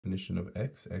definition of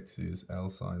x. X is L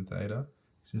sine theta.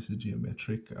 It's just a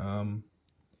geometric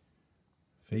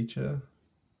feature.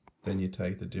 Then you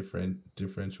take the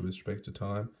differential with respect to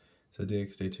time. So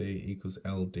dx dt equals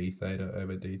L d theta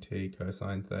over dt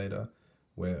cosine theta,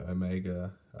 where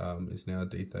omega is now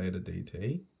d theta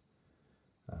dt.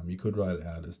 You could write it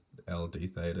out as L d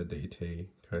theta dt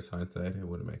cosine theta. It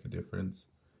wouldn't make a difference.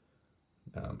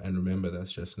 And remember,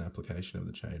 that's just an application of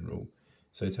the chain rule.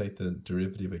 So take the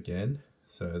derivative again.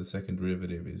 So the second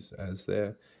derivative is as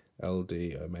there, L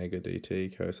d omega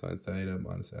dt cosine theta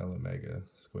minus L omega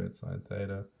squared sine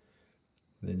theta.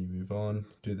 Then you move on,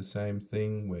 do the same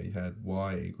thing where you had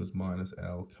y equals minus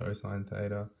L cosine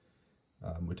theta.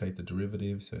 We take the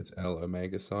derivative, so it's L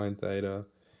omega sine theta.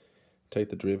 Take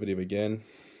the derivative again.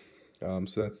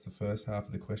 So that's the first half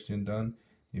of the question done.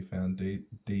 You found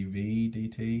dv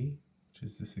dt, which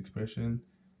is this expression,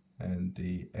 and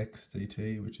dx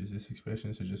dt, which is this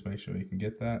expression, so just make sure you can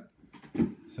get that.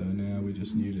 So now we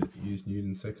just use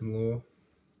Newton's second law.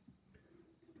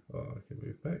 Oh, I can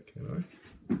move back, can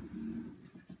I?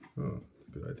 Oh, that's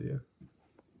a good idea.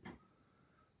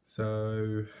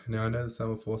 So now I know the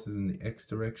sum of forces in the x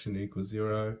direction equals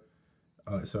 0.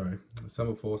 The sum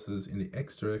of forces in the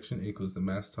x direction equals the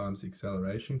mass times the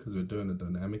acceleration, because we're doing a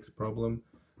dynamics problem,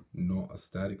 not a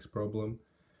statics problem.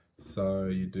 So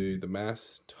you do the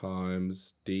mass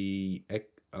times du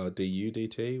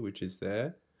dt, which is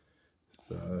there.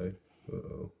 So,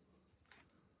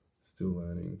 still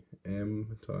learning.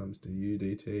 M times du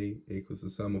dt equals the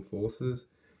sum of forces.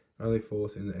 Only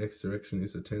force in the x direction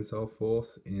is a tensile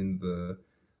force in the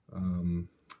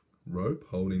rope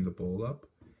holding the ball up.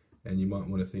 And you might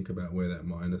want to think about where that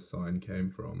minus sign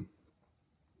came from.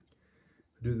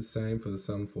 We do the same for the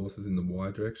sum of forces in the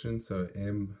y direction. So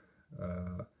m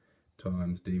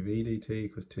times dv dt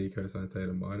equals t cosine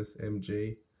theta minus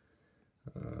mg.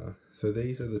 So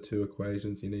these are the two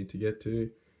equations you need to get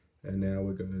to. And now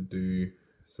we're going to do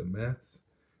some maths.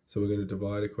 So we're going to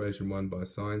divide equation 1 by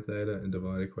sine theta and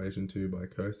divide equation 2 by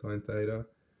cosine theta.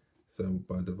 So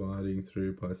by dividing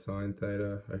through by sine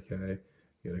theta, okay,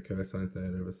 you get a cosine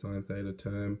theta over sine theta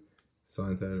term.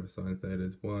 Sine theta over sine theta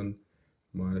is 1,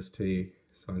 minus t,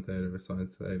 sine theta over sine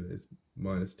theta is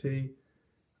minus t.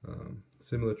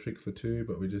 Similar trick for 2,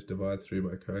 but we just divide through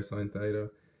by cosine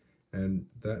theta. And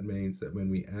that means that when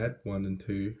we add 1 and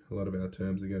 2, a lot of our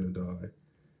terms are going to die.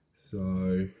 So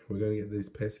we're going to get these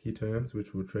pesky terms,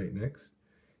 which we'll treat next,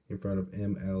 in front of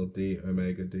ml d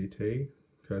omega dt,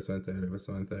 cosine theta over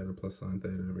sine theta plus sine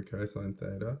theta over cosine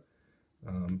theta.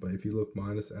 But if you look,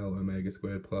 minus L omega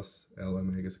squared plus L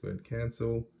omega squared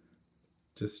cancel.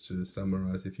 Just to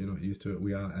summarize, if you're not used to it,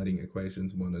 we are adding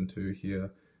equations 1 and 2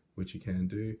 here, which you can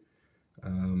do.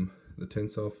 The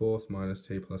tensile force, minus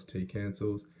t plus t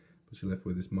cancels, but you're left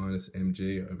with this minus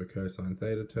mg over cosine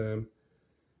theta term,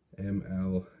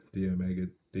 ml d omega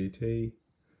dt.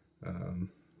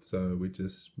 So we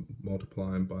just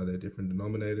multiply them by their different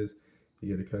denominators.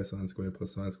 You get a cosine squared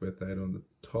plus sine squared theta on the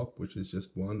top, which is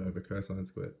just 1 over cosine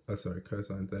squared,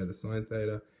 cosine theta sine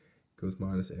theta equals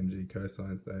minus mg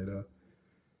cosine theta.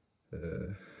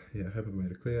 Yeah, I hope I've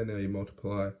made it clear. Now you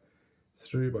multiply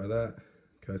through by that,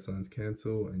 cosines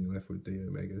cancel, and you're left with d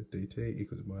omega dt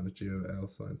equals minus g over L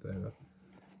sine theta.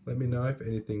 Let me know if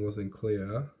anything wasn't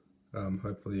clear.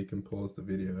 Hopefully you can pause the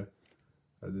video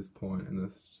at this point, and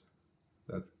that's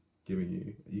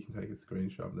giving you can take a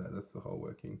screenshot of that. That's the whole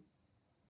working.